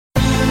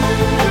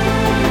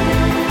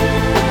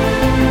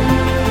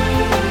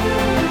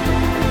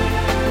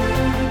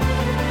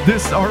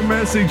Our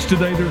message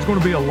today, there's going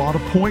to be a lot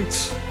of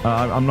points.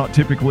 I'm not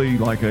typically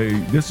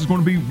this is going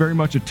to be very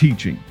much a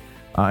teaching,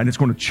 and it's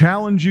going to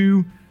challenge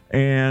you,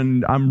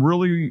 and I'm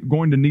really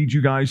going to need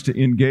you guys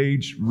to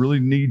engage, really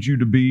need you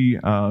to be,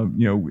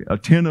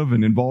 attentive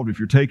and involved. If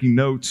you're taking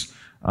notes,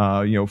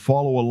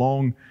 follow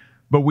along.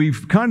 But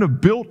we've kind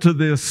of built to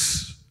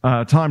this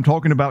time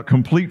talking about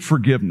complete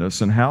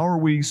forgiveness and how are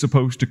we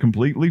supposed to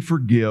completely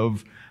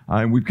forgive,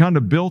 and we've kind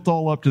of built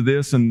all up to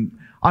this, and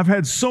I've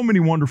had so many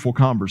wonderful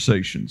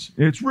conversations.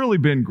 It's really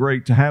been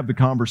great to have the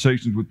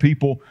conversations with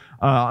people.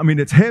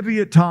 It's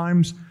heavy at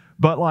times,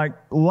 but like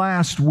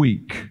last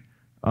week,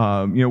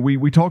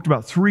 we talked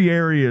about three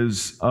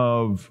areas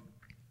of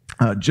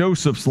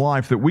Joseph's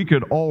life that we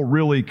could all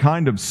really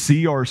kind of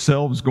see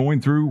ourselves going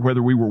through,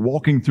 whether we were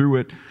walking through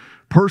it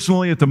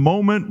personally at the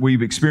moment,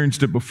 we've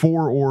experienced it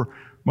before, or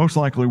most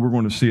likely we're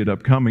going to see it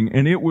upcoming.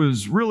 And it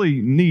was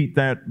really neat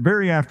that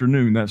very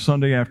afternoon, that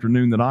Sunday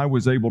afternoon, that I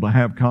was able to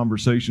have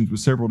conversations with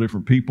several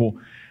different people.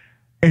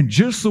 And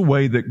just the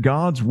way that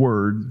God's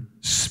Word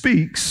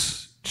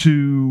speaks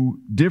to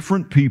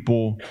different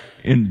people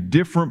in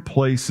different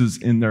places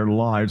in their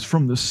lives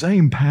from the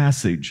same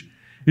passage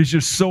is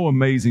just so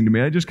amazing to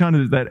me. I just kind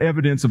of that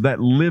evidence of that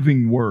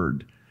living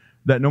Word,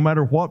 that no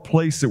matter what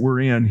place that we're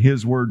in,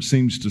 His Word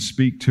seems to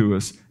speak to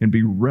us and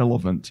be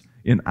relevant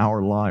in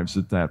our lives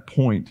at that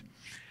point.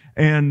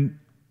 And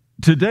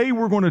today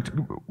we're going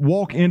to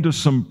walk into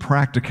some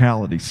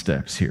practicality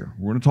steps here.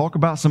 We're going to talk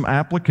about some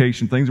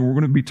application things, and we're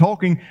going to be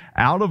talking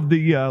out of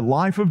the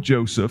life of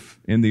Joseph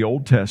in the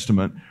Old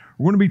Testament.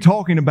 We're going to be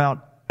talking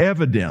about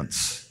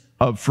evidence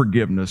of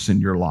forgiveness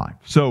in your life.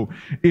 So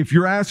if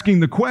you're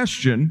asking the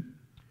question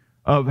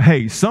of,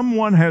 hey,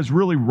 someone has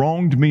really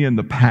wronged me in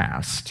the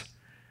past,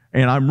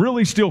 and I'm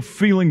really still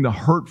feeling the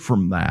hurt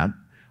from that,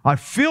 I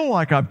feel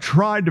like I've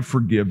tried to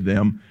forgive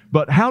them,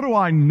 but how do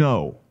I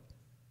know?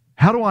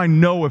 How do I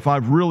know if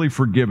I've really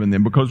forgiven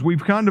them? Because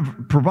we've kind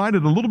of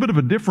provided a little bit of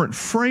a different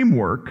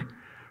framework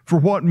for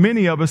what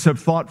many of us have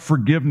thought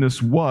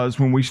forgiveness was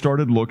when we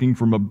started looking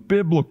from a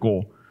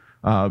biblical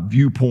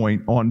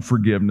viewpoint on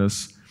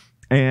forgiveness.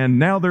 And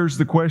now there's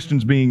the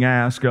questions being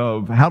asked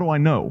of, how do I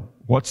know?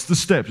 What's the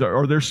steps?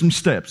 Are there some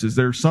steps? Is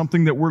there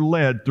something that we're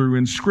led through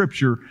in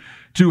Scripture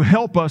to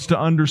help us to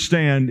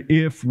understand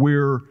if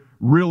we're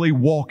really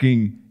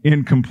walking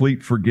in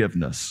complete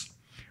forgiveness?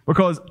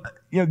 Because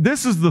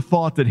this is the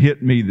thought that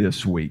hit me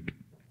this week.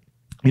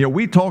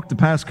 We talked the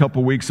past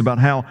couple of weeks about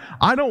how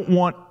I don't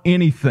want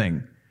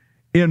anything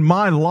in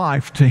my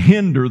life to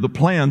hinder the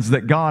plans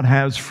that God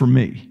has for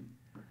me.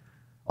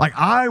 Like,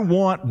 I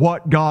want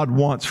what God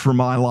wants for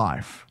my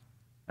life.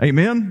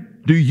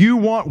 Amen? Do you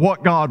want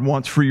what God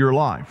wants for your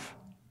life?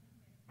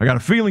 I got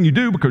a feeling you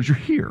do, because you're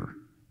here.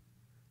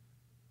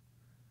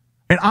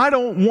 And I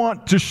don't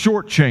want to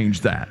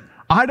shortchange that.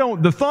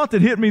 The thought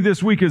that hit me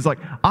this week is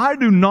I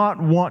do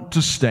not want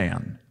to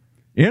stand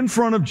in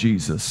front of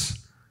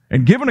Jesus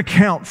and give an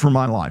account for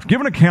my life,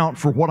 give an account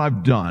for what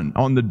I've done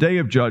on the day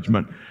of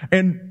judgment.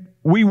 And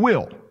we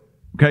will.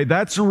 Okay,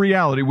 that's a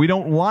reality. We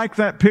don't like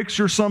that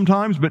picture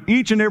sometimes, but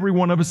each and every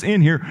one of us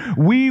in here,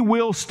 we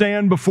will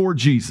stand before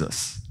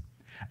Jesus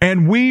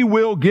and we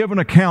will give an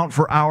account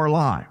for our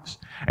lives.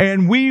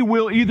 And we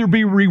will either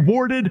be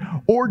rewarded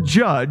or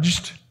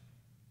judged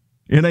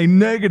in a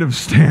negative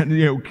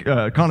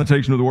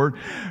connotation of the word.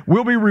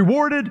 We'll be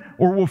rewarded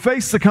or we'll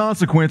face the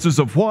consequences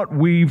of what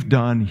we've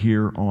done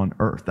here on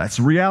earth. That's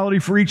the reality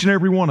for each and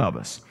every one of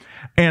us.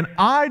 And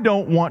I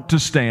don't want to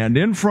stand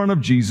in front of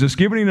Jesus,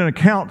 giving an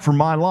account for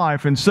my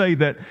life, and say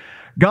that,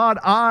 God,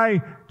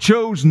 I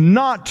chose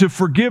not to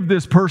forgive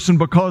this person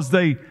because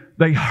they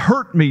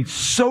hurt me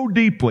so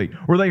deeply,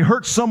 or they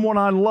hurt someone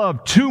I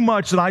love too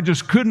much that I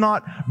just could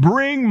not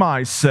bring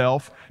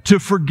myself to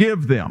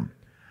forgive them.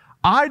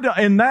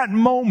 In that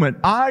moment,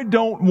 I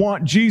don't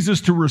want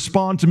Jesus to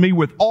respond to me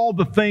with all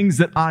the things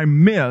that I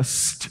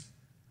missed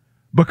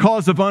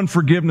because of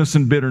unforgiveness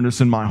and bitterness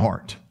in my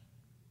heart.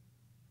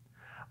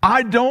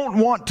 I don't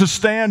want to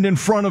stand in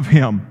front of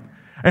Him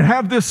and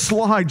have this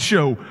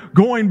slideshow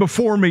going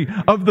before me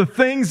of the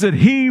things that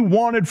He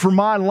wanted for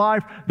my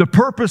life, the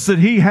purpose that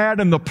He had,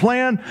 and the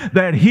plan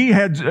that He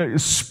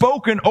had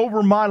spoken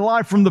over my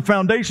life from the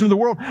foundation of the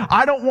world.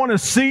 I don't want to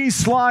see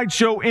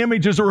slideshow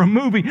images or a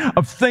movie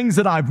of things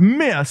that I've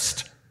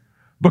missed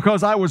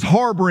because I was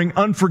harboring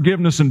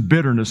unforgiveness and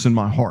bitterness in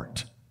my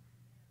heart.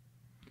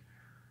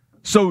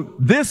 So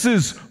this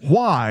is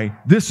why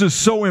this is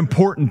so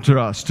important to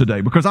us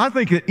today, because I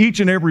think that each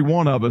and every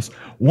one of us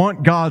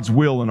want God's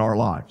will in our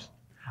lives.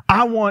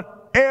 I want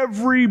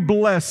every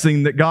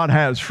blessing that God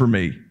has for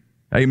me.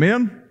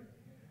 Amen?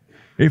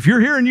 If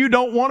you're here and you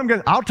don't want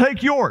them, I'll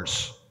take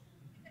yours.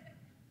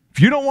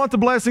 If you don't want the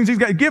blessings He's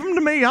got, give them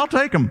to me, I'll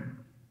take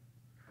them.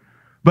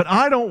 But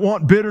I don't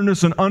want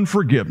bitterness and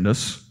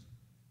unforgiveness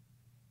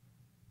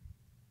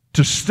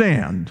to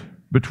stand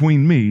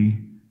between me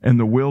and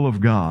the will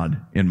of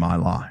God in my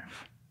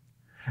life.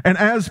 And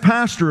as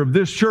pastor of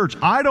this church,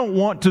 I don't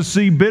want to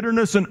see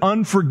bitterness and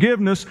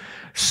unforgiveness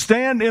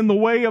stand in the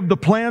way of the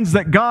plans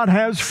that God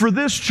has for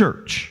this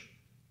church.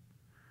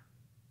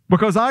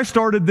 Because I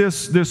started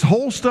this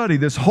whole study,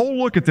 this whole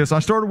look at this, I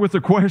started with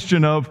the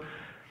question of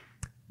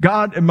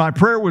God, and my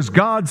prayer was,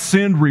 God,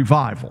 send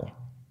revival.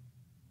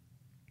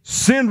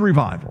 Send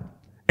revival.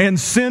 And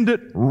send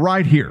it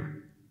right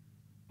here.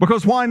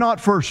 Because why not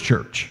First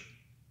Church?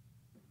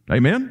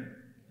 Amen?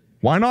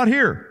 Why not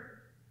here?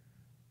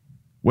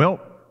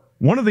 Well,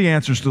 one of the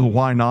answers to the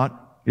why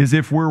not is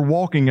if we're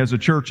walking as a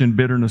church in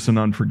bitterness and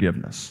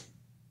unforgiveness.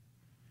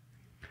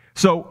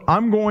 So we're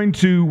going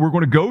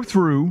to go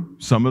through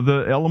some of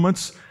the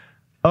elements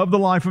of the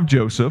life of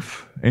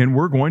Joseph, and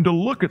we're going to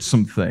look at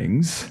some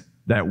things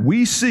that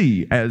we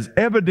see as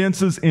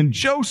evidences in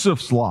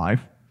Joseph's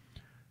life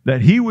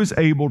that he was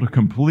able to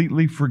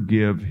completely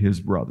forgive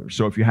his brothers.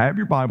 So if you have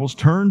your Bibles,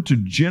 turn to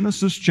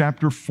Genesis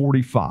chapter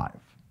 45.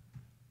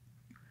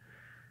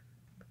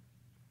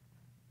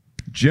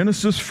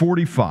 Genesis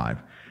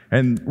 45.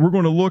 And we're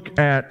going to look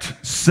at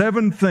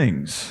 7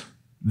 things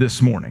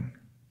this morning.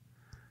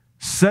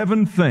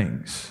 7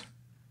 things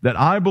that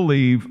I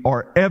believe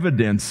are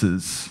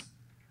evidences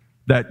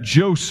that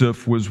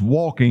Joseph was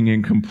walking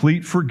in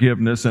complete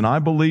forgiveness, and I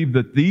believe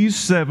that these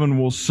 7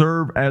 will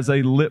serve as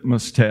a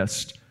litmus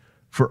test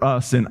for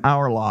us in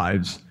our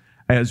lives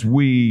as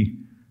we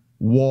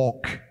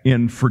walk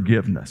in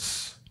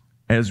forgiveness,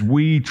 as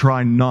we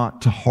try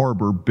not to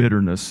harbor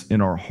bitterness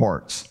in our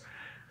hearts.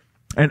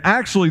 And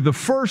actually, the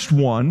first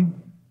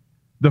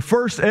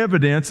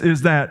evidence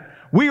is that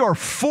we are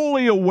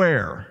fully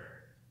aware,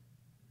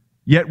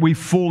 yet we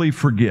fully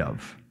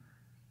forgive.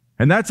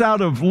 And that's out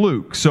of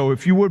Luke. So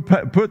if you would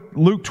put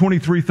Luke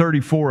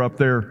 23:34 up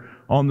there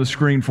on the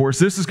screen for us.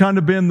 This has kind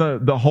of been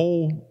the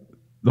whole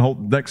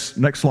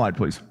next slide,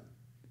 please.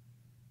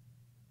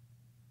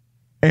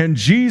 And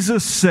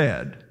Jesus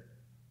said,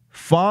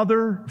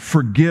 Father,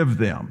 forgive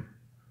them,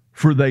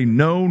 for they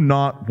know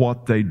not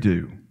what they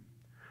do.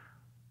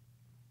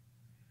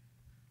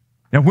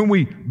 Now, when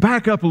we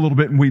back up a little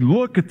bit and we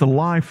look at the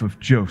life of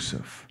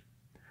Joseph,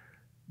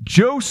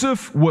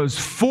 Joseph was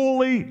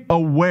fully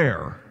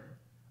aware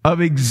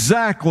of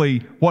exactly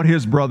what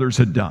his brothers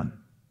had done.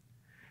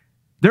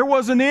 There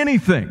wasn't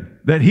anything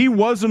that he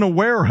wasn't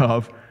aware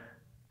of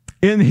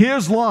in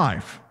his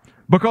life,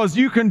 because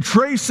you can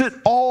trace it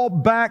all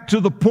back to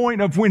the point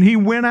of when he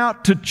went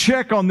out to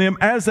check on them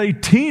as a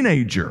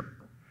teenager.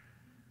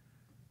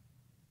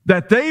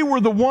 That they were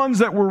the ones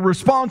that were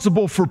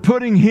responsible for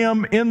putting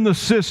him in the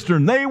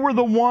cistern. They were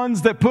the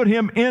ones that put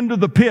him into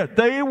the pit.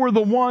 They were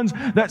the ones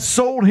that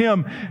sold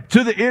him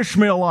to the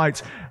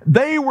Ishmaelites.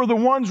 They were the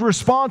ones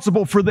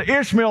responsible for the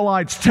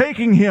Ishmaelites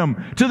taking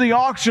him to the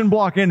auction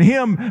block and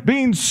him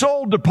being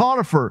sold to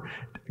Potiphar,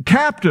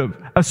 captive,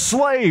 a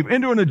slave,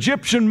 into an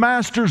Egyptian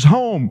master's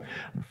home,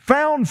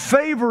 found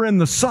favor in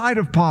the sight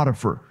of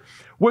Potiphar,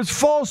 was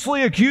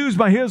falsely accused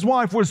by his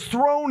wife, was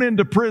thrown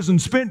into prison,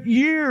 spent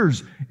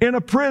years in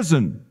a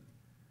prison,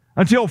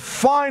 until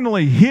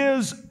finally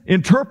his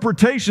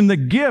interpretation, the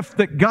gift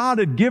that God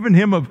had given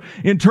him of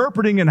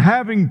interpreting and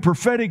having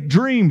prophetic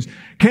dreams,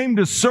 came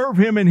to serve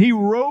him, and he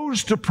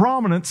rose to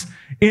prominence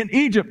in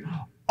Egypt.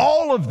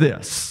 All of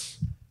this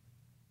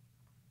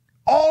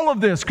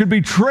could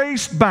be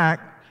traced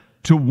back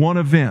to one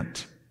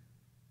event.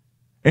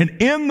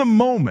 And in the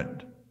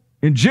moment,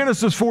 in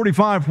Genesis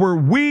 45, where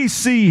we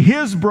see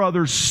his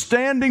brothers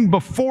standing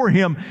before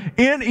him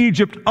in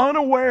Egypt,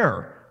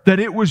 unaware that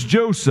it was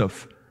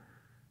Joseph,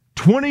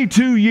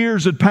 22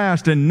 years had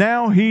passed, and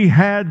now he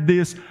had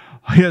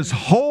his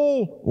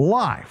whole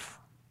life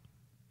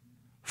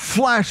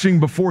flashing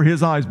before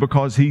his eyes,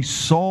 because he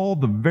saw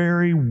the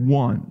very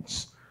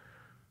ones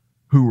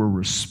who were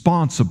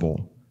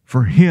responsible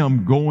for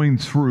him going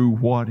through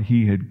what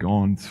he had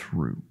gone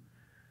through.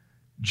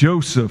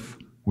 Joseph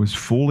was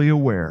fully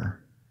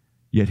aware,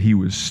 yet he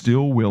was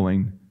still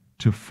willing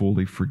to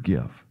fully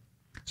forgive.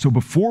 So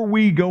before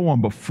we go on,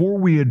 before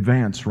we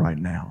advance right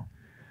now,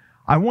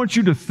 I want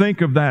you to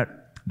think of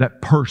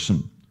that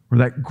person or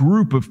that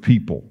group of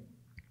people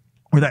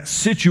or that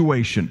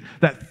situation,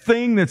 that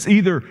thing that's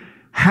either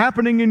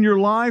happening in your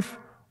life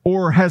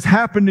or has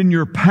happened in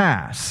your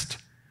past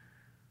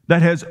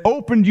that has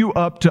opened you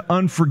up to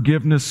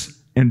unforgiveness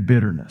and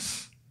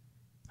bitterness.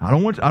 I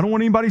don't want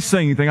anybody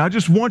saying anything. I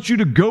just want you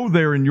to go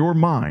there in your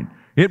mind.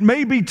 It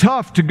may be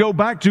tough to go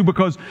back to,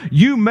 because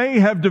you may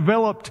have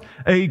developed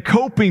a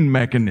coping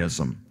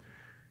mechanism.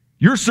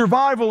 Your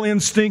survival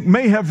instinct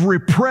may have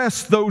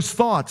repressed those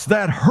thoughts,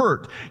 that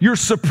hurt. You're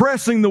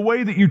suppressing the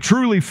way that you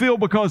truly feel,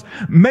 because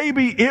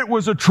maybe it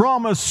was a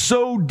trauma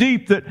so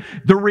deep that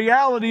the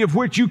reality of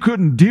which you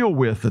couldn't deal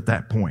with at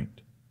that point.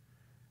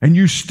 And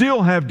you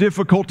still have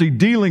difficulty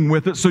dealing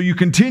with it, so you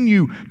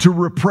continue to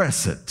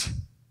repress it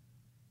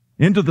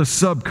into the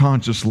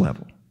subconscious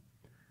level.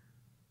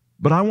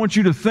 But I want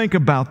you to think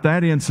about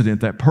that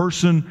incident, that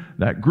person,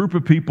 that group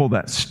of people,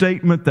 that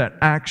statement, that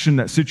action,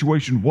 that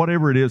situation,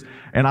 whatever it is,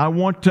 and I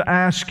want to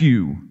ask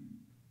you,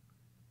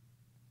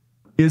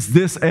 is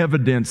this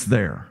evidence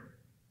there?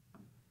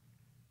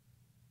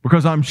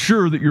 Because I'm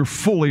sure that you're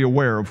fully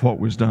aware of what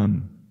was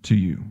done to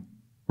you,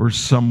 or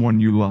someone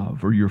you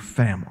love, or your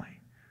family.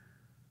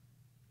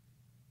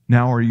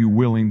 Now are you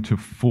willing to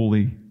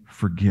fully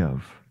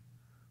forgive?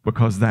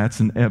 Because that's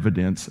an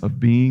evidence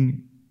of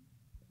being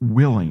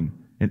willing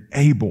and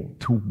able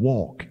to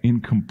walk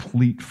in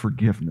complete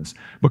forgiveness.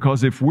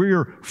 Because if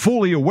we're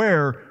fully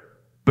aware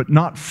but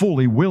not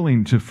fully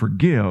willing to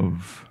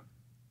forgive,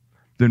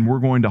 then we're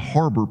going to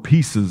harbor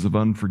pieces of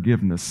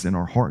unforgiveness in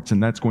our hearts,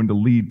 and that's going to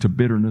lead to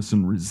bitterness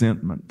and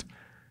resentment.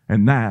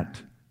 And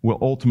that will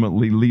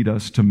ultimately lead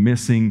us to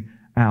missing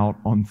out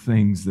on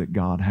things that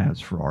God has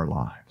for our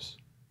lives.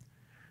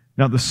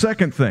 Now, the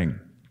second thing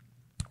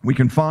we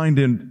can find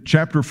in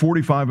chapter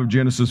 45 of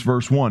Genesis,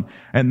 verse 1,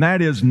 and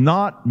that is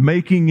not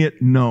making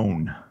it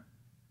known.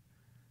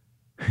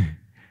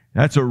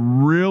 That's a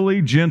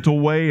really gentle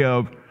way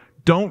of,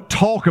 don't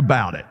talk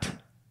about it.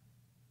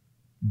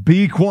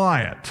 Be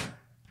quiet.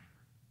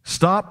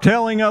 Stop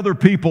telling other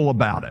people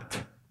about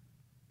it.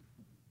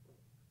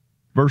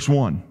 Verse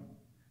 1,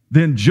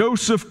 then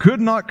Joseph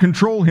could not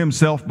control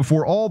himself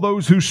before all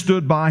those who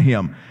stood by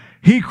him.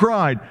 He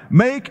cried,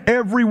 make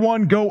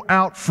everyone go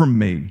out from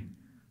me.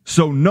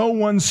 So no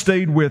one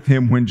stayed with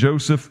him when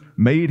Joseph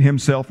made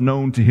himself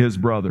known to his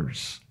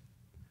brothers.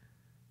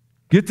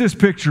 Get this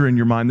picture in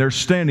your mind. They're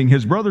standing,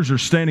 his brothers are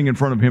standing in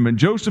front of him, and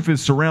Joseph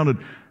is surrounded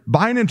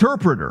by an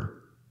interpreter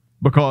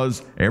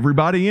because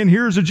everybody in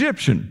here is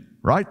Egyptian,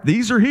 right?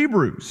 These are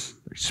Hebrews.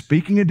 They're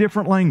speaking a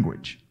different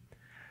language.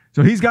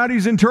 So he's got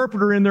his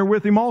interpreter in there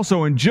with him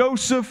also. And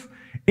Joseph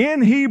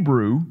in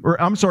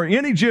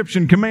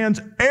Egyptian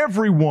commands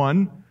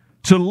everyone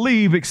to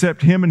leave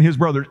except him and his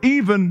brothers,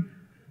 even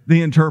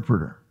the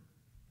interpreter.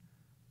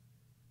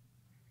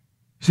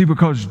 See,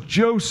 because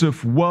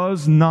Joseph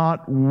was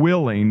not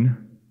willing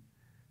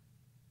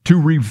to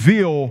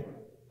reveal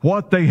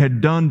what they had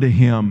done to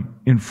him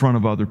in front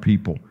of other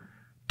people.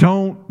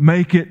 Don't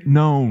make it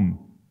known.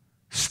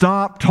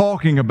 Stop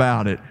talking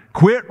about it.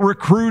 Quit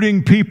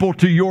recruiting people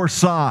to your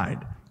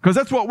side. Because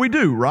that's what we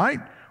do, right?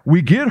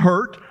 We get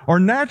hurt. Our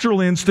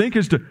natural instinct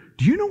is to,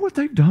 do you know what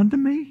they've done to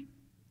me?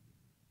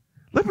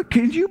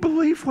 Can you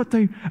believe what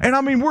they... And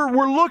I mean,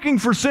 we're looking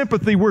for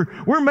sympathy.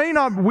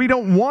 We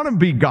don't want to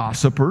be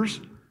gossipers,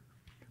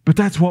 but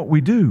that's what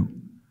we do.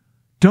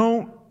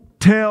 Don't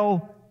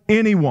tell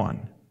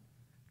anyone.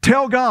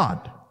 Tell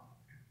God.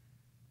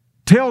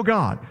 Tell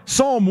God.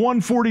 Psalm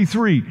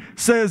 143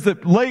 says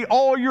that lay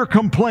all your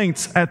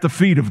complaints at the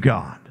feet of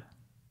God.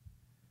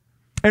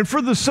 And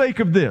for the sake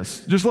of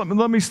this, just let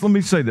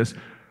me say this.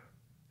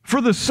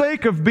 For the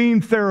sake of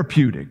being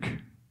therapeutic,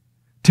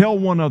 tell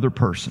one other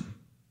person.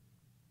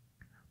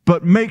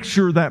 But make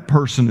sure that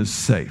person is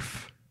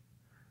safe.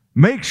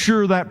 Make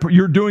sure that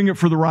you're doing it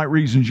for the right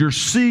reasons. You're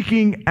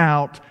seeking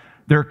out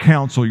their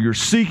counsel. You're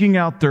seeking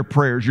out their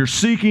prayers. You're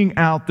seeking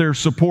out their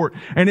support.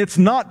 And it's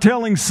not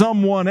telling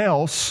someone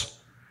else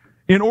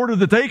in order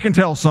that they can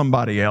tell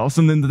somebody else,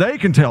 and then they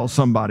can tell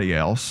somebody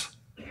else.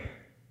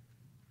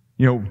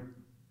 You know,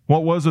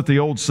 what was it, the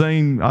old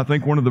saying? I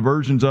think one of the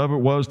versions of it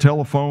was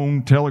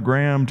telephone,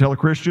 telegram,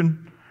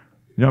 telechristian.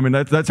 You know, I mean,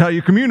 that's how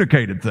you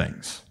communicated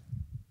things.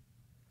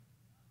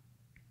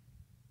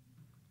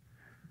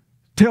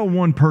 Tell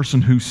one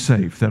person who's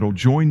safe that'll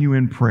join you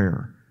in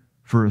prayer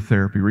for a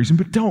therapy reason,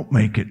 but don't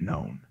make it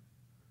known.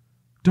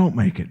 Don't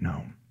make it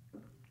known.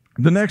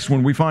 The next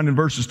one we find in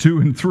verses 2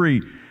 and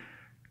 3,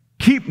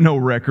 keep no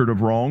record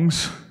of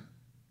wrongs.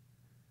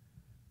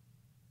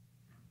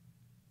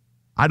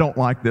 I don't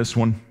like this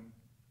one.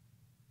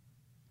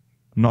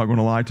 I'm not going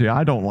to lie to you.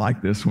 I don't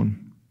like this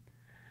one.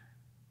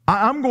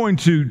 I'm going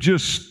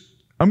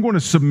to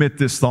submit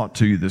this thought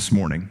to you this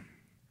morning.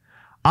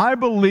 I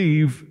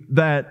believe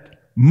that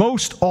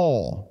most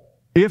all,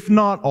 if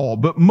not all,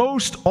 but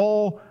most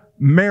all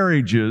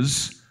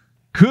marriages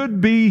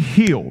could be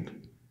healed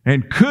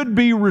and could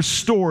be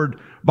restored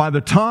by the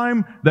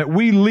time that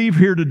we leave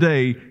here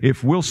today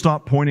if we'll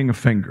stop pointing a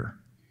finger.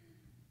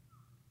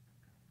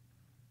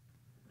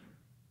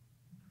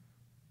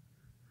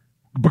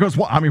 Because,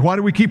 why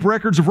do we keep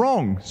records of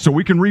wrong? So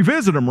we can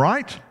revisit them,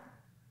 right?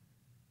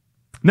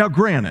 Now,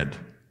 granted,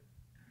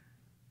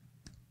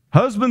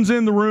 husbands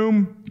in the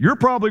room, you're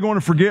probably going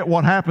to forget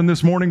what happened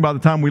this morning by the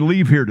time we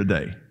leave here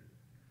today.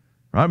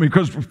 Right?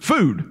 Because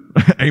food,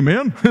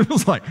 amen? It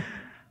was like...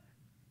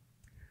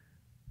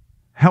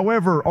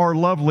 However, our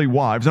lovely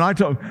wives, and I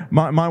told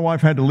my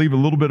wife had to leave a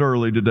little bit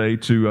early today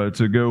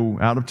to go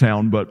out of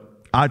town,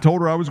 but I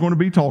told her I was going to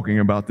be talking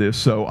about this,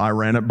 so I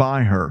ran it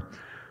by her.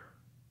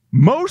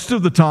 Most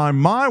of the time,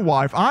 my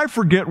wife, I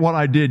forget what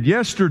I did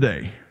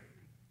yesterday,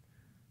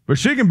 but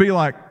she can be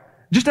like,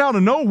 just out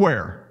of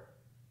nowhere,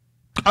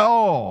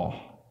 oh,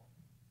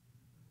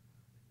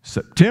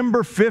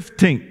 September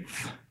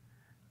 15th,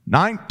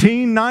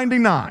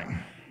 1999.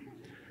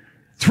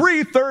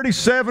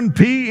 3:37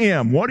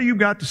 p.m. What do you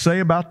got to say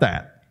about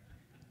that?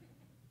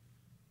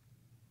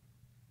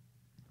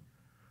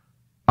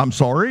 I'm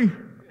sorry.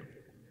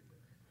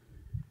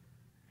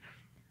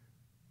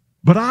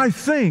 But I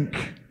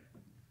think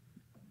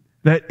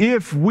that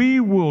if we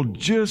will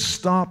just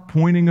stop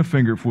pointing a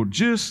finger, if we'll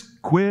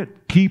just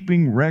quit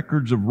keeping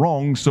records of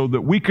wrongs so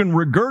that we can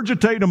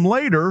regurgitate them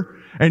later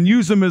and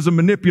use them as a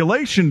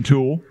manipulation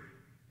tool,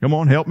 Come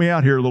on, help me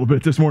out here a little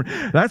bit this morning.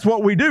 That's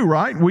what we do,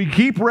 right? We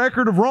keep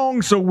record of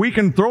wrongs so we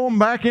can throw them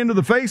back into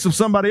the face of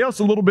somebody else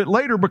a little bit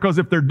later, because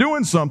if they're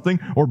doing something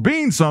or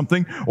being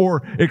something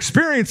or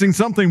experiencing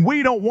something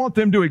we don't want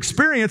them to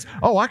experience,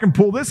 I can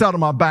pull this out of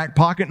my back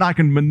pocket and I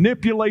can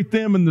manipulate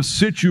them in the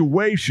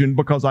situation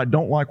because I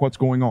don't like what's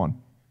going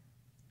on.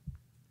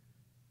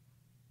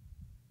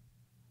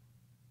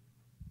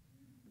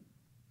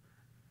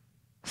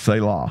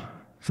 Selah,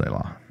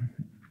 Selah.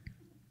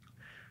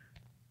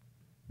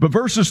 But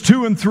verses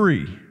 2 and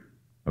 3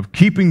 of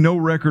keeping no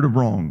record of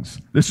wrongs.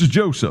 This is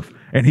Joseph.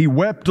 And he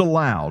wept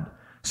aloud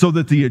so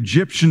that the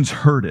Egyptians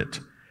heard it,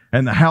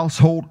 and the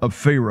household of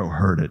Pharaoh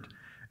heard it.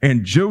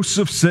 And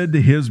Joseph said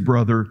to his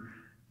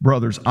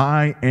brothers,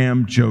 I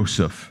am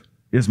Joseph.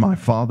 Is my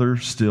father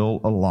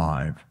still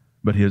alive?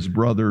 But his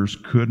brothers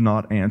could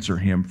not answer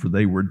him, for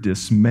they were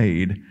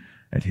dismayed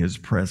at his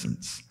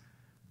presence.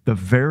 The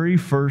very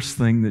first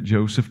thing that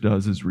Joseph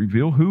does is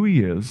reveal who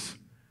he is.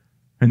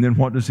 And then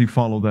what does he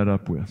follow that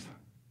up with?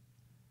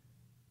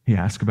 He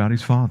asks about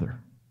his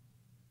father.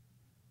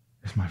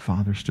 Is my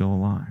father still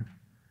alive?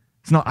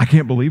 It's not, I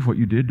can't believe what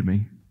you did to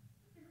me.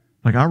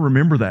 Like, I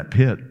remember that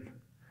pit.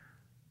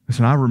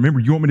 Listen, I remember.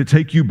 You want me to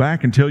take you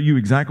back and tell you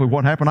exactly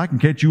what happened? I can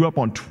catch you up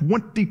on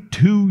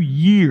 22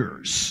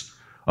 years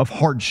of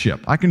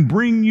hardship. I can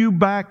bring you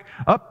back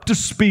up to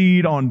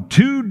speed on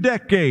 2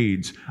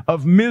 decades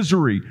of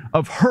misery,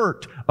 of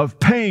hurt, of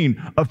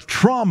pain, of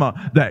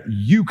trauma that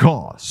you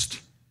caused.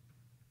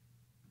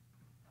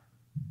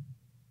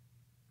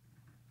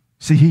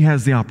 See, he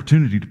has the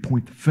opportunity to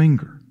point the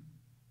finger,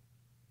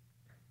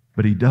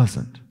 but he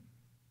doesn't,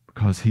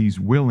 because he's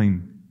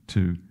willing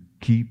to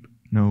keep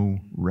no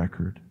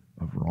record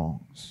of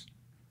wrongs.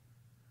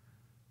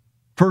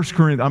 1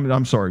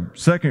 Corinthians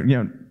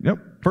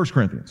 1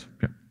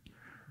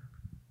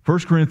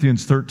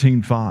 Corinthians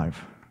 13:5.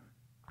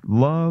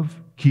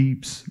 Love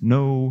keeps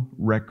no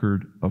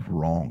record of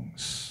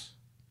wrongs.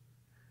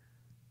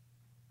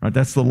 Right,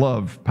 that's the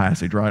love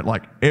passage, right?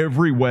 Like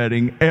every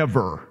wedding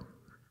ever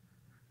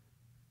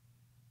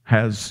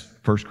has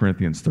 1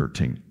 Corinthians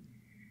 13.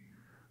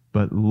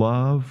 But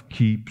love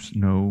keeps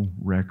no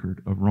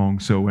record of wrong.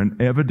 So an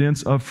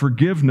evidence of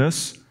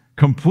forgiveness,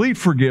 complete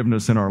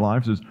forgiveness in our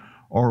lives is,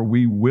 are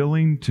we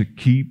willing to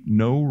keep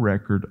no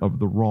record of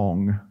the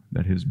wrong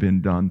that has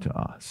been done to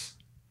us?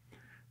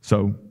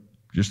 So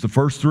just the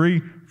first 3,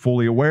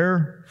 fully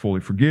aware, fully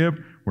forgive.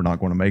 We're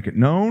not going to make it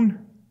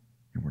known,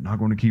 and we're not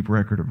going to keep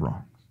record of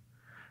wrongs.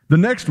 The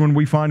next one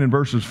we find in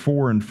verses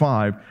 4 and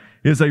 5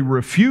 is a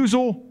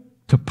refusal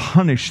to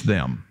punish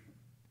them.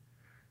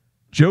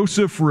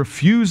 Joseph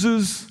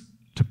refuses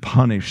to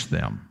punish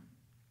them.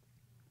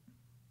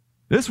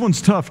 This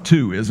one's tough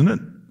too, isn't it?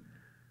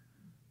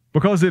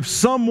 Because if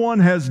someone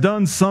has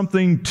done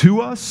something to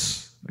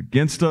us,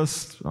 against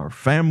us, our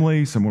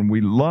family, someone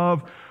we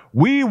love,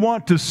 we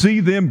want to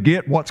see them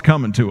get what's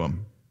coming to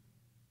them.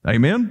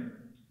 Amen?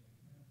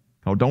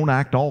 Oh, don't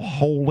act all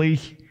holy.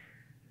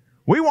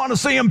 We want to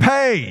see them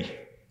pay.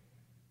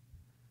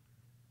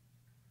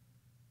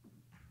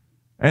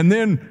 And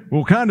then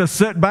we'll kind of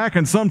sit back,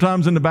 and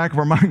sometimes in the back of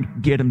our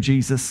mind, get him,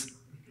 Jesus.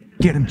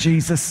 Get him,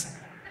 Jesus.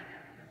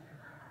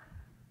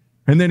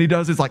 And then he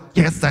does, it's like,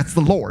 yes, that's the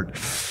Lord.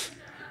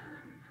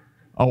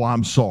 Oh,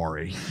 I'm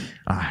sorry.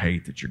 I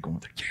hate that you're going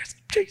through. Yes,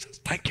 Jesus,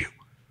 thank you.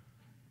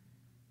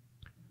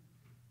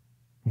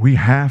 We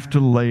have to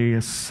lay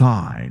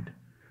aside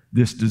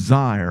this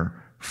desire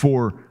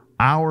for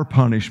our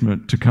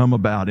punishment to come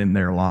about in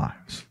their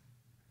lives.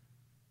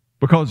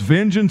 Because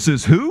vengeance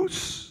is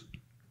whose?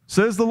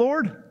 Says the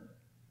Lord.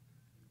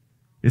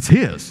 It's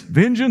His.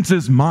 Vengeance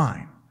is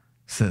mine,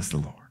 says the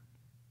Lord.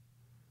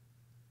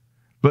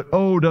 But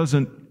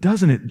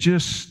doesn't it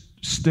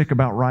just stick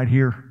about right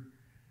here?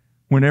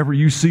 Whenever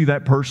you see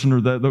that person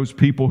or those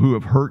people who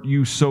have hurt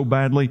you so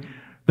badly,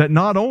 that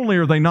not only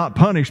are they not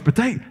punished, but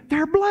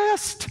they're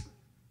blessed.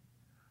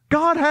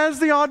 God has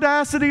the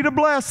audacity to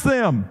bless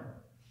them.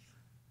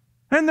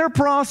 And they're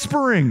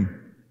prospering.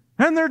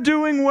 And they're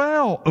doing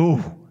well.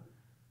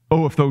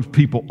 Oh, if those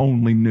people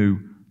only knew.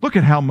 Look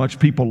at how much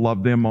people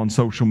love them on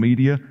social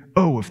media.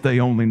 Oh, if they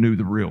only knew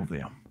the real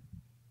them.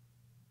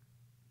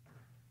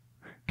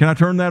 Can I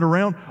turn that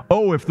around?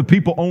 Oh, if the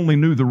people only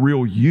knew the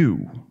real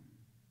you.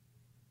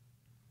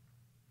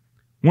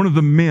 One of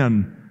the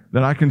men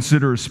that I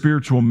consider a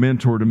spiritual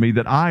mentor to me,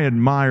 that I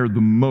admire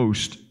the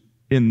most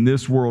in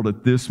this world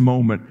at this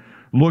moment,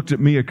 looked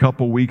at me a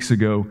couple weeks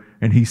ago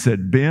and he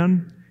said,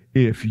 Ben,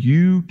 if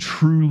you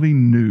truly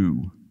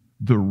knew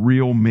the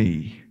real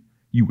me,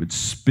 you would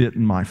spit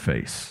in my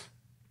face.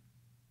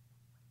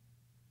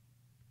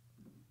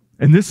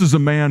 And this is a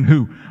man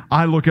who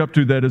I look up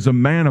to, that is a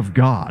man of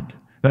God,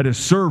 that has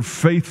served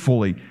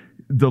faithfully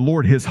the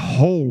Lord his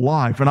whole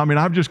life. And I mean,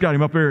 I've just got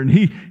him up there, and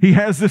he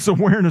has this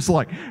awareness,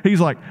 he's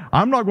like,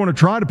 I'm not going to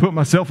try to put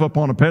myself up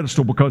on a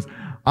pedestal because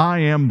I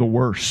am the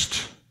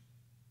worst.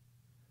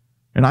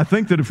 And I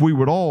think that if we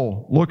would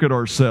all look at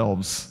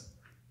ourselves,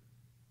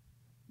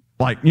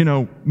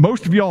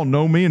 most of y'all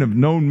know me and have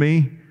known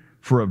me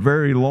for a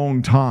very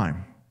long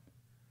time.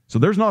 So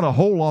there's not a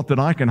whole lot that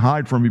I can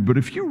hide from you. But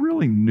if you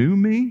really knew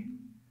me,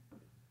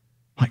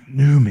 like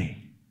knew me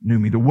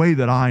the way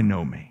that I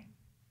know me,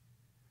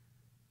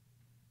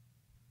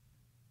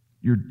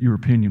 your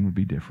opinion would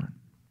be different.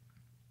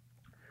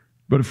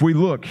 But if we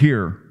look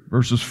here,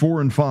 verses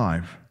 4 and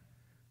 5,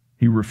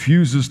 he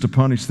refuses to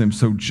punish them.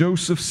 So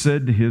Joseph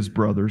said to his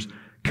brothers,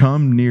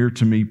 "Come near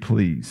to me,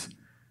 please."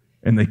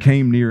 And they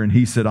came near, and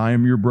he said, "I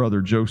am your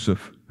brother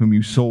Joseph, whom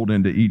you sold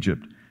into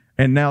Egypt.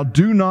 And now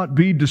do not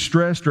be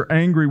distressed or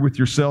angry with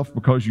yourself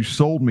because you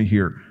sold me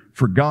here,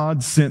 for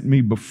God sent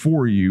me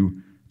before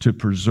you to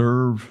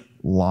preserve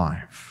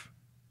life."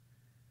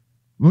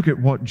 Look at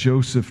what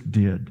Joseph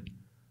did.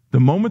 The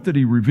moment that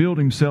he revealed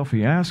himself,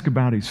 he asked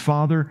about his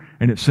father,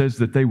 and it says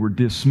that they were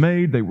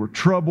dismayed, they were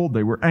troubled,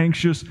 they were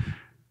anxious,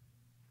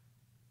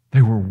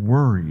 they were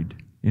worried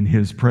in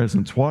his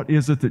presence. What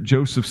is it that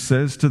Joseph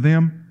says to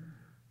them?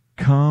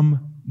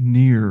 "Come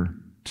near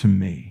to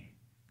me.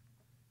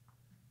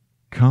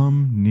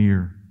 Come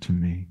near to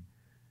me."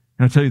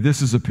 And I tell you,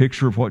 this is a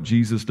picture of what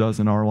Jesus does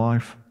in our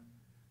life.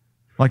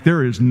 Like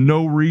there is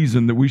no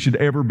reason that we should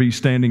ever be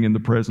standing in the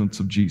presence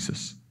of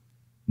Jesus.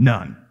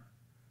 None.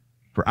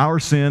 For our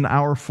sin,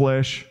 our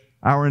flesh,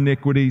 our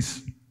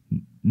iniquities,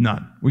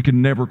 none. We could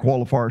never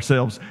qualify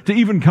ourselves to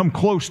even come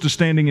close to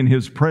standing in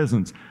His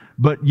presence.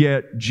 But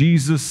yet,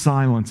 Jesus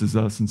silences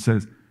us and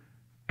says,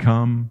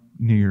 "Come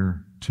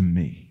near to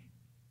me."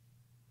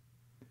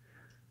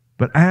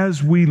 But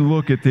as we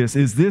look at this,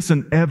 is this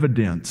an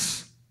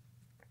evidence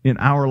in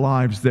our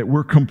lives that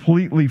we're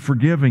completely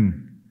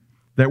forgiving,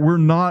 that we're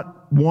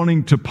not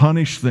wanting to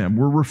punish them,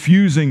 we're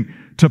refusing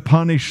to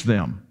punish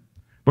them?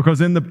 Because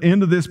in the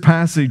end of this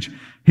passage,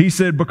 he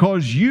said,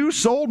 "Because you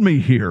sold me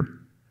here."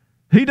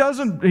 He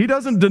doesn't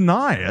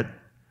deny it,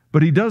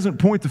 but he doesn't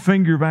point the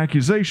finger of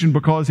accusation,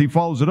 because he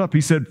follows it up. He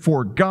said,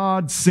 "For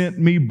God sent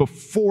me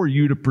before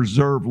you to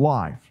preserve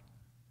life."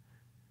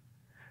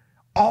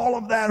 All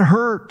of that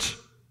hurt,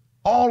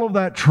 all of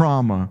that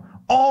trauma,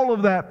 all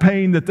of that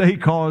pain that they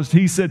caused,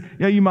 he said,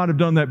 "Yeah, you might have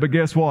done that, but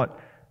guess what?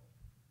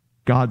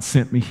 God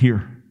sent me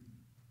here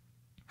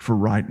for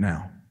right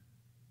now."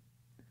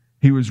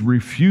 He was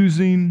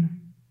refusing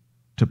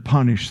to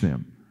punish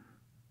them.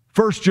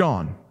 1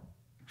 John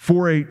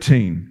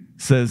 4:18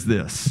 says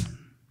this,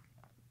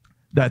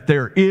 that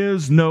there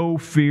is no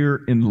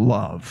fear in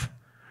love,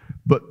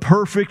 but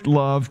perfect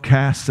love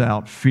casts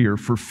out fear.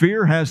 For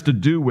fear has to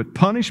do with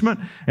punishment,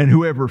 and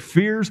whoever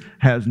fears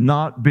has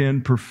not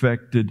been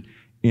perfected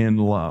in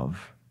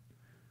love.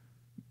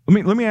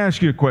 Let me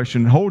ask you a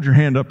question. Hold your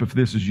hand up if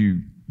this is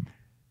you.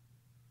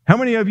 How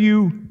many of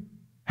you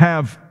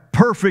have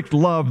perfect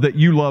love that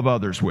you love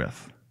others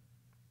with?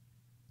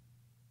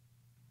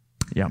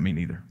 Yeah, me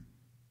neither.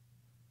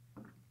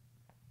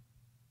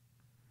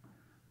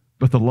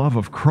 But the love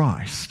of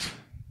Christ.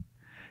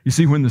 You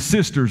see, when the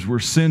sisters were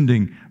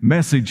sending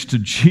message to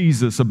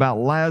Jesus about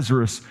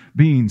Lazarus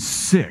being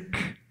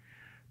sick,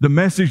 the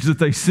message that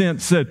they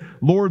sent said,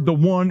 "Lord, the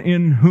one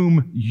in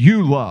whom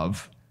you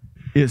love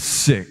is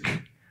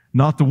sick,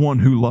 not the one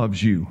who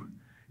loves you."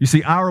 You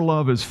see, our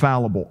love is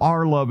fallible.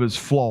 Our love is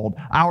flawed.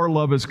 Our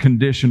love is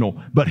conditional.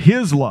 But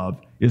His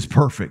love is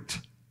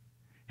perfect.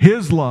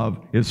 His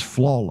love is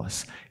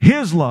flawless.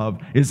 His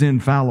love is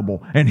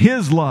infallible. And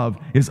His love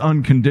is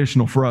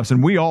unconditional for us.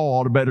 And we all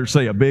ought to better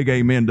say a big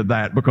amen to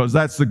that, because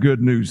that's the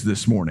good news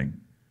this morning.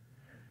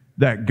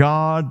 That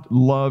God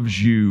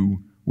loves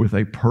you with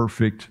a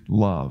perfect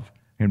love.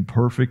 And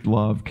perfect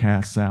love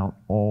casts out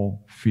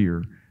all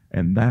fear.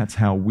 And that's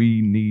how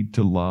we need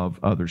to love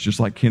others. Just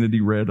like Kennedy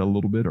read a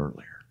little bit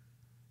earlier.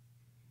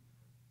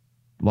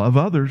 Love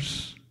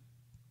others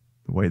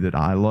the way that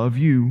I love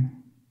you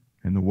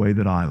and the way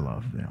that I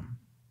love them.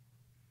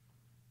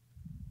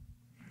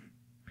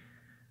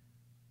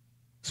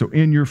 So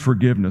in your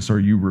forgiveness, are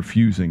you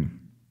refusing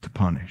to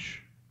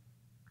punish?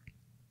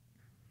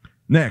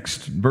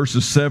 Next,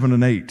 verses 7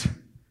 and 8.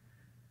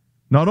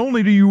 Not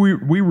only do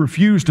we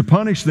refuse to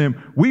punish them,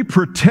 we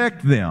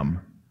protect them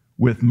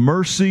with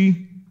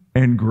mercy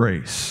and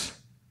grace.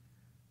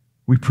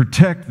 We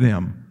protect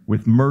them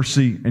with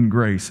mercy and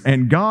grace.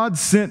 "And God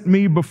sent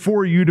me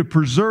before you to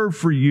preserve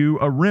for you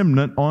a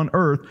remnant on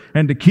earth,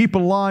 and to keep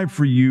alive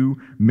for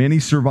you many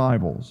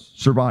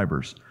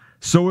survivors.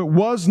 So it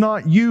was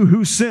not you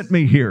who sent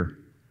me here,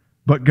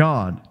 but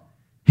God.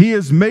 He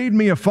has made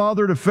me a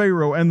father to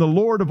Pharaoh, and the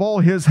Lord of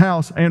all his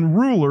house, and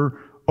ruler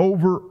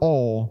over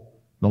all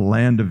the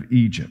land of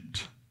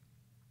Egypt."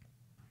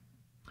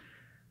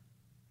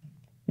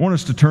 I want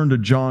us to turn to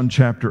John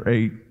chapter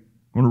 8.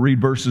 I want to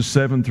read verses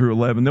 7 through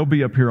 11. They'll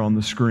be up here on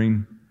the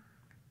screen.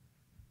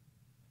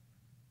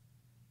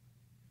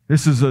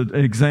 This is an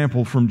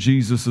example from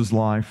Jesus'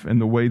 life and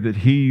the way that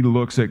He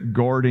looks at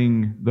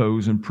guarding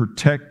those and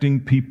protecting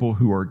people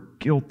who are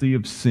guilty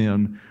of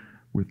sin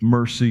with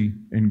mercy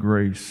and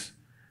grace.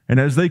 And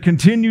as they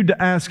continued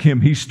to ask Him,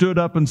 He stood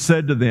up and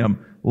said to them,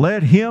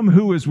 "Let him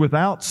who is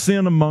without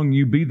sin among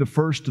you be the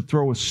first to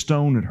throw a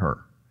stone at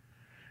her."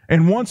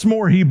 And once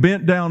more He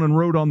bent down and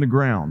wrote on the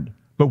ground.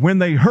 But when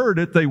they heard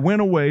it, they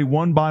went away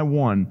one by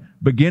one,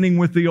 beginning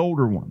with the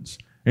older ones.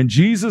 And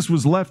Jesus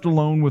was left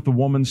alone with the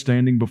woman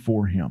standing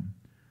before him.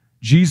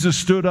 Jesus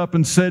stood up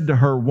and said to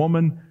her,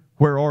 "Woman,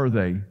 where are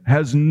they?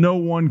 Has no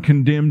one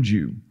condemned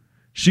you?"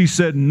 She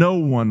said, "No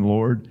one,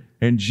 Lord."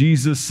 And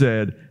Jesus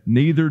said,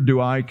 "Neither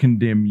do I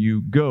condemn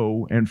you.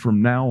 Go, and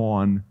from now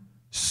on,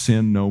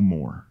 sin no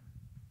more."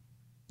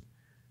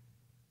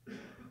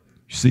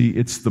 See,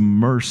 it's the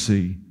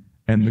mercy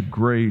and the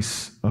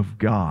grace of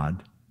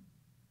God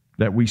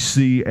that we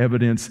see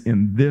evidence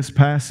in this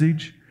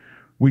passage.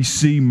 We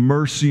see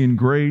mercy and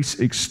grace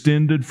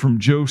extended from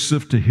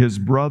Joseph to his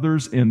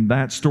brothers in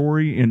that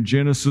story in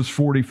Genesis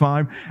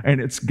 45. And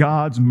it's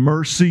God's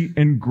mercy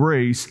and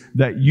grace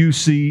that you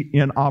see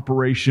in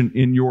operation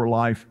in your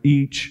life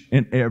each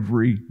and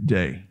every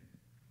day.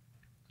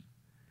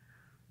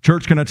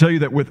 Church, can I tell you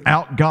that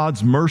without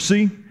God's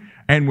mercy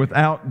and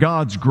without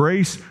God's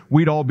grace,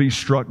 we'd all be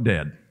struck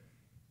dead.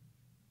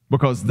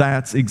 Because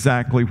that's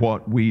exactly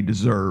what we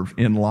deserve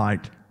in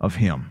light of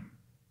Him.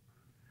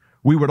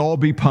 We would all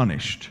be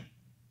punished.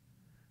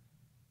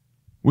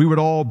 We would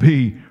all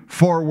be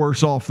far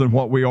worse off than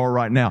what we are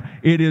right now.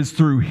 It is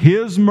through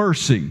His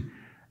mercy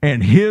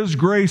and His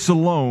grace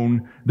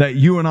alone that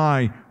you and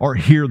I are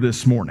here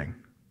this morning.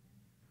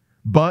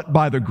 But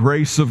by the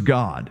grace of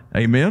God.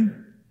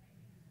 Amen?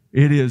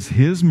 It is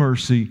His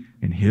mercy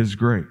and His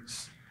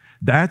grace.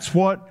 That's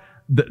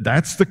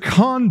the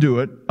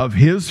conduit of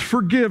His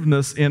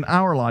forgiveness in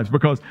our lives.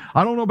 Because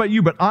I don't know about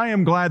you, but I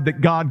am glad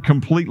that God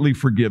completely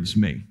forgives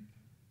me.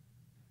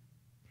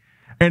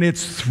 And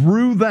it's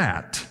through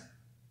that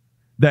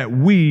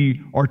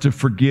we are to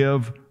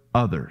forgive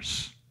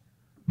others.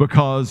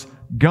 Because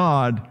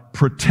God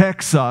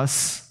protects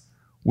us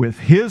with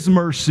His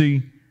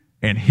mercy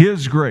and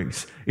His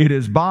grace. It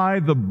is by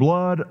the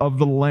blood of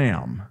the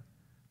Lamb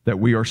that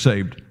we are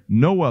saved.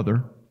 No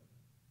other.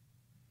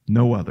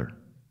 No other.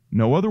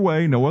 No other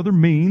way, no other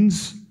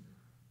means,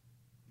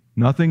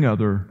 nothing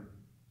other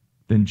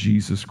than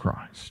Jesus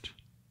Christ.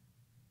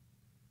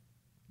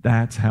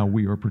 That's how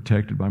we are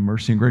protected by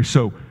mercy and grace.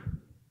 So,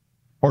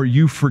 are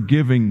you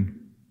forgiving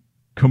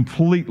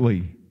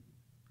completely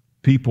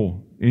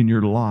people in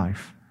your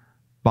life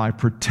by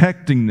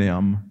protecting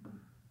them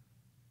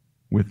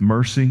with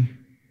mercy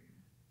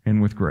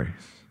and with grace?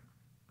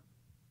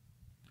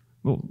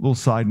 Little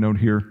side note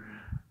here.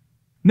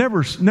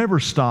 Never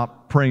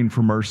stop praying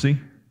for mercy.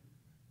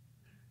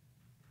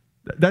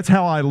 That's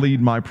how I lead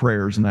my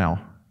prayers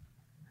now.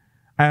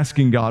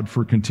 Asking God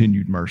for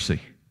continued mercy.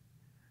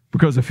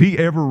 Because if He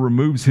ever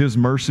removes His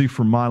mercy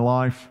from my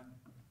life,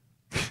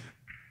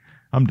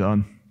 I'm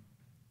done.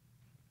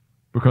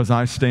 Because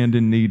I stand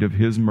in need of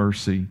His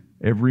mercy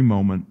every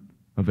moment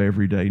of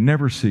every day.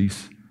 Never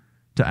cease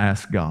to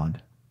ask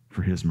God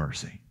for His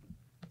mercy.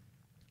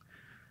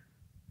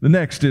 The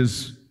next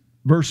is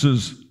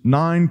verses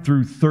 9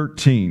 through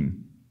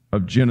 13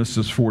 of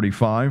Genesis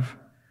 45,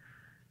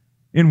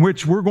 in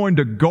which we're going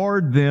to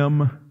guard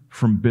them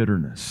from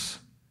bitterness.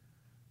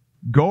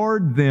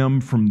 Guard them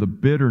from the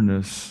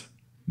bitterness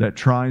that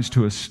tries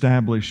to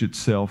establish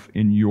itself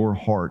in your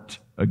heart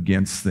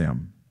against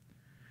them.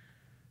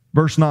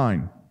 Verse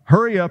 9,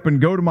 "Hurry up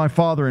and go to my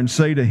father and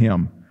say to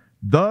him,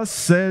 'Thus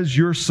says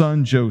your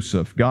son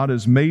Joseph, God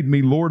has made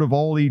me Lord of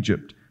all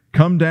Egypt.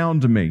 Come down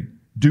to me,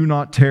 do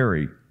not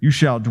tarry. You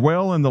shall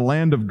dwell in the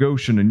land of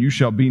Goshen, and you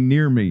shall be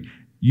near me,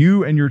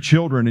 you and your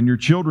children and your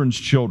children's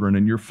children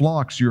and your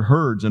flocks, your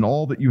herds, and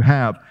all that you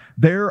have.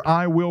 There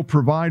I will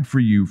provide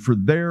for you, for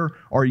there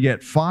are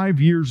yet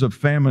 5 years of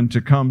famine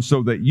to come,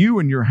 so that you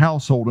and your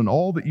household and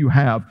all that you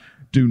have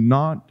do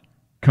not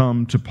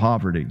come to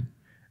poverty.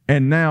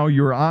 And now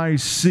your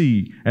eyes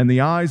see, and the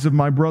eyes of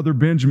my brother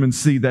Benjamin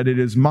see, that it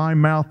is my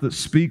mouth that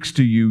speaks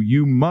to you.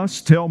 You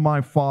must tell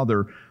my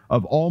father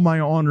of all my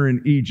honor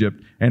in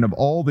Egypt and of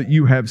all that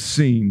you have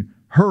seen.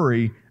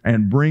 Hurry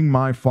and bring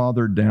my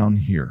father down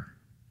here.'"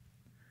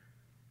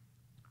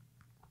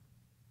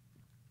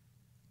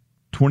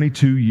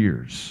 22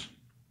 years.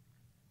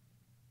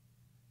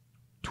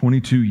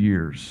 22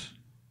 years.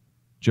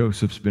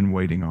 Joseph's been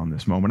waiting on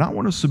this moment. I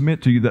want to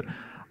submit to you that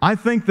I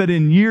think that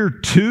in year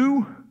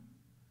 2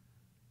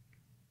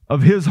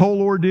 of his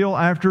whole ordeal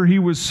after he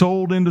was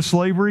sold into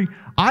slavery,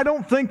 I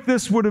don't think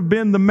this would have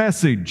been the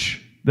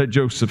message that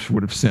Joseph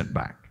would have sent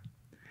back.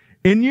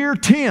 In year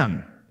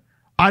 10,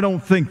 I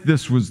don't think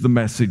this was the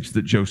message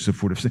that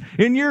Joseph would have sent.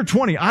 In year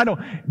 20,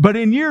 but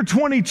in year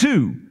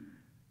 22,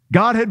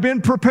 God had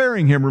been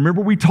preparing him.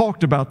 Remember, we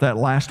talked about that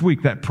last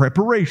week, that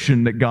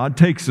preparation that God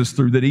takes us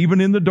through, that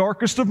even in the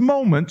darkest of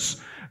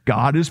moments,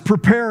 God is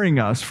preparing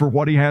us for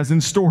what He has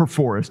in store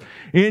for us.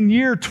 In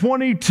year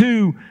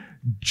 22,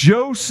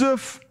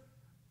 Joseph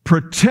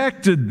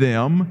protected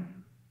them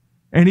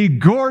and he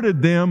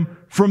guarded them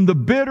from the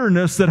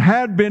bitterness that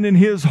had been in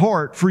his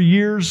heart for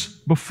years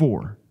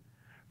before,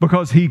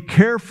 because he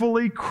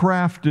carefully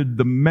crafted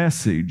the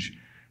message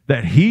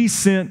that he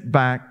sent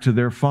back to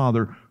their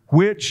father,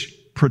 which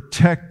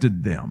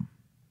protected them.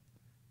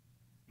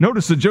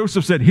 Notice that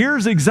Joseph said,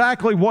 "Here's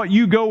exactly what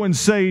you go and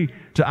say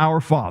to our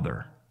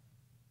father."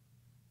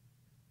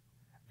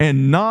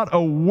 And not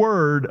a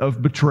word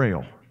of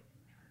betrayal.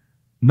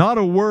 Not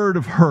a word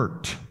of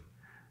hurt.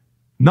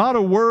 Not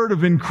a word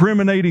of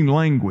incriminating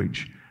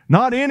language.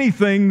 Not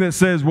anything that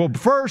says, well,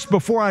 first,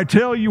 before I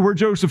tell you where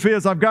Joseph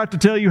is, I've got to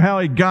tell you how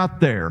he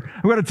got there.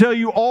 I've got to tell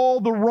you all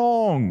the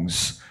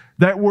wrongs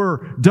that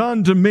were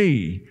done to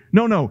me.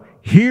 No.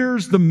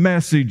 Here's the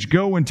message.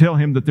 Go and tell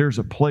him that there's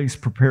a place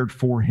prepared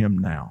for him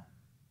now.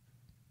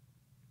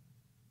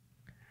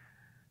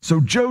 So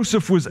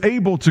Joseph was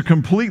able to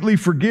completely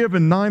forgive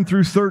in 9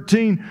 through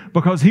 13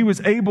 because he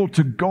was able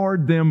to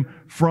guard them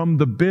from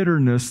the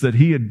bitterness that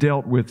he had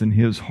dealt with in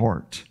his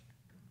heart.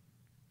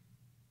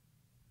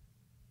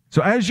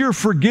 So as you're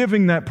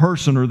forgiving that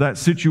person or that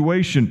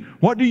situation,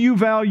 what do you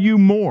value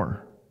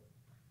more?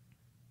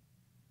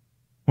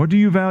 What do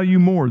you value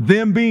more?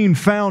 Them being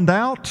found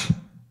out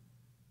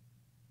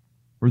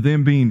or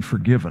them being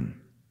forgiven?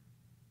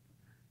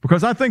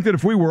 Because I think that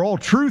if we were all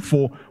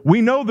truthful,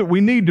 we know that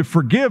we need to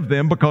forgive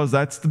them because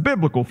that's the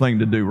biblical thing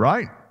to do,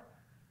 right?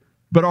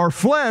 But our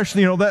flesh,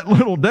 that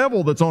little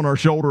devil that's on our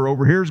shoulder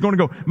over here is going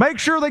to go, make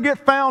sure they get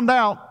found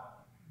out.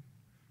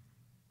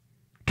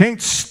 Can't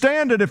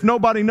stand it if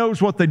nobody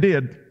knows what they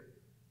did.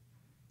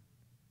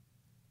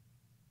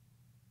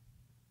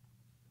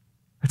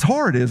 It's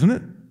hard, isn't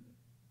it?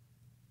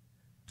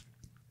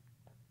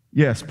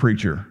 Yes,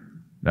 preacher,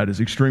 that is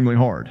extremely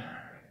hard.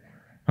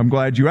 I'm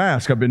glad you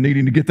asked. I've been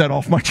needing to get that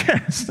off my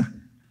chest.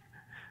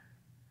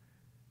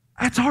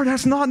 That's hard.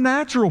 That's not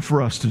natural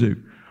for us to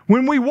do.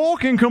 When we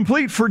walk in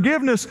complete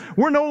forgiveness,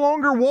 we're no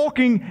longer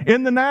walking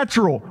in the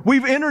natural.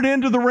 We've entered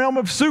into the realm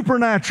of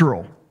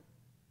supernatural.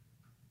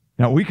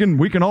 Now, we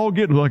can all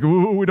get like,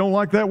 ooh, we don't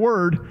like that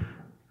word.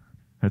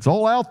 It's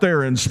all out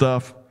there and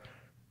stuff.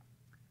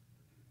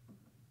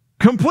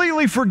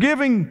 Completely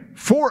forgiving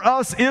for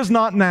us is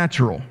not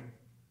natural.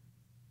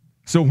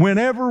 So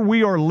whenever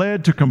we are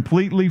led to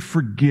completely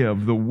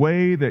forgive the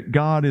way that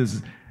God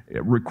is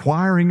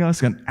requiring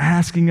us and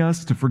asking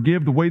us to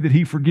forgive the way that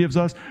He forgives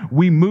us,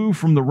 we move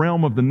from the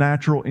realm of the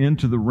natural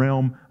into the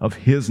realm of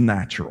His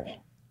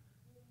natural.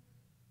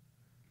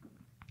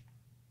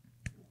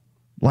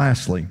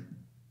 Lastly,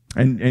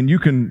 and you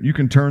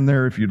can turn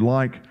there if you'd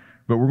like,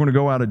 but we're going to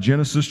go out of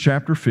Genesis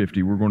chapter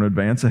 50. We're going to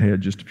advance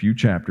ahead just a few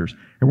chapters.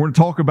 And we're going to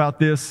talk about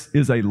this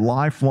is a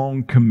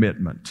lifelong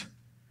commitment.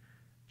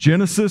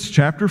 Genesis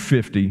chapter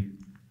 50,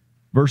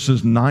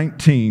 verses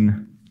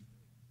 19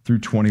 through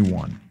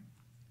 21.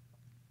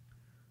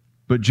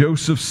 But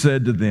Joseph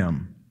said to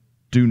them,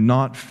 "Do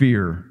not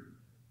fear,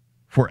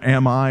 for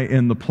am I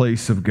in the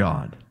place of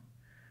God?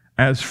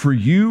 As for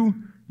you,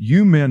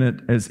 you meant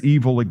it as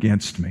evil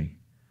against me,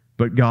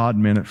 but God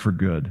meant it for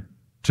good,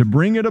 to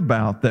bring it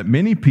about that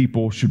many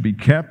people should be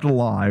kept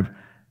alive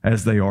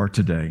as they are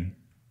today.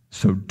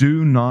 So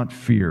do not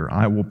fear.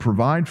 I will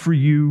provide for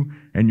you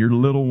and your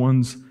little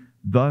ones."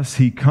 Thus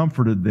he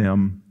comforted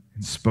them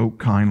and spoke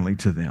kindly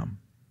to them.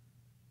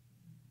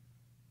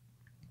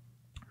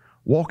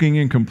 Walking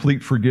in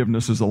complete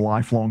forgiveness is a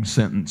lifelong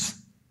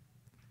sentence.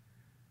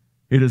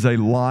 It is a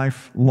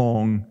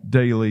lifelong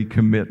daily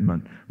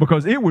commitment,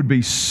 because it would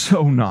be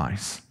so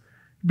nice.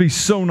 It'd be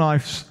so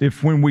nice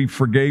if when we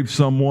forgave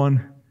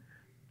someone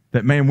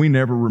that, man, we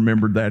never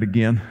remembered that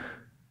again.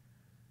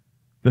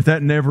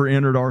 That never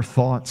entered our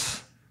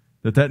thoughts.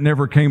 That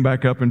never came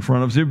back up in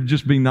front of us. It would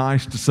just be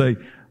nice to say,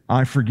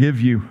 "I forgive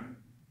you."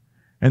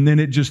 And then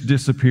it just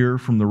disappear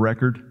from the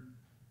record.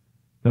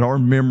 That our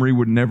memory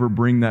would never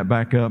bring that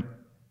back up.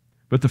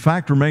 But the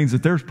fact remains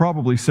that there's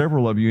probably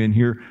several of you in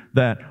here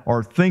that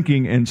are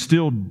thinking and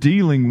still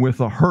dealing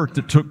with a hurt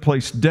that took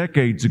place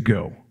decades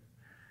ago.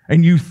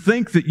 And you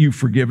think that you've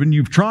forgiven,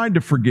 you've tried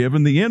to forgive,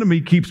 and the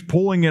enemy keeps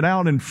pulling it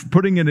out and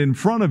putting it in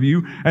front of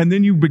you, and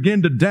then you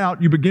begin to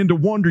doubt, you begin to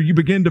wonder, you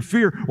begin to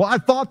fear. Well, I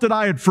thought that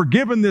I had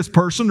forgiven this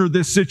person or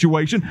this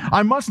situation.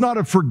 I must not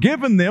have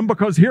forgiven them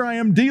because here I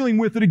am dealing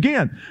with it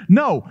again.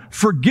 No,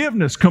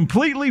 forgiveness,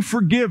 completely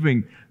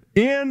forgiving,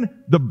 in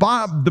the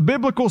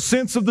biblical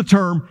sense of the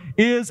term,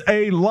 is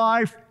a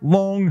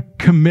lifelong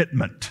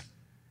commitment.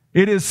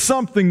 It is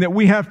something that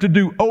we have to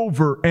do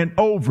over and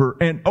over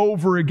and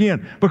over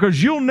again.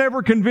 Because you'll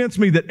never convince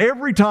me that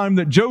every time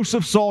that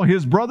Joseph saw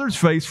his brother's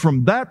face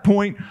from that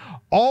point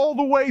all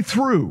the way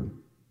through,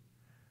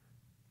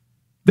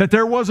 that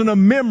there wasn't a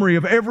memory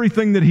of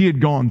everything that he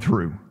had gone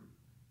through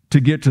to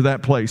get to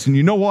that place. And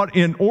you know what?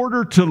 In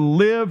order to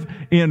live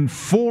in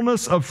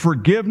fullness of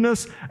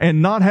forgiveness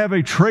and not have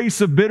a trace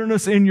of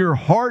bitterness in your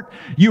heart,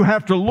 you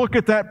have to look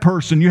at that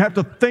person. You have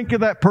to think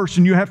of that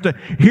person. You have to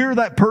hear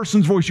that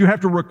person's voice. You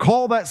have to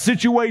recall that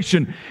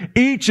situation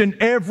each and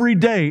every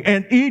day.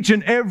 And each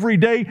and every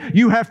day,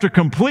 you have to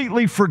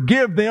completely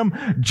forgive them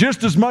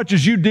just as much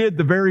as you did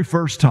the very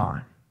first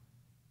time.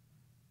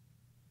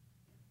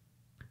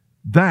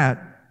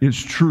 That is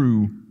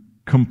true,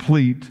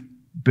 complete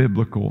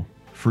biblical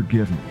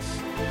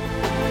forgiveness.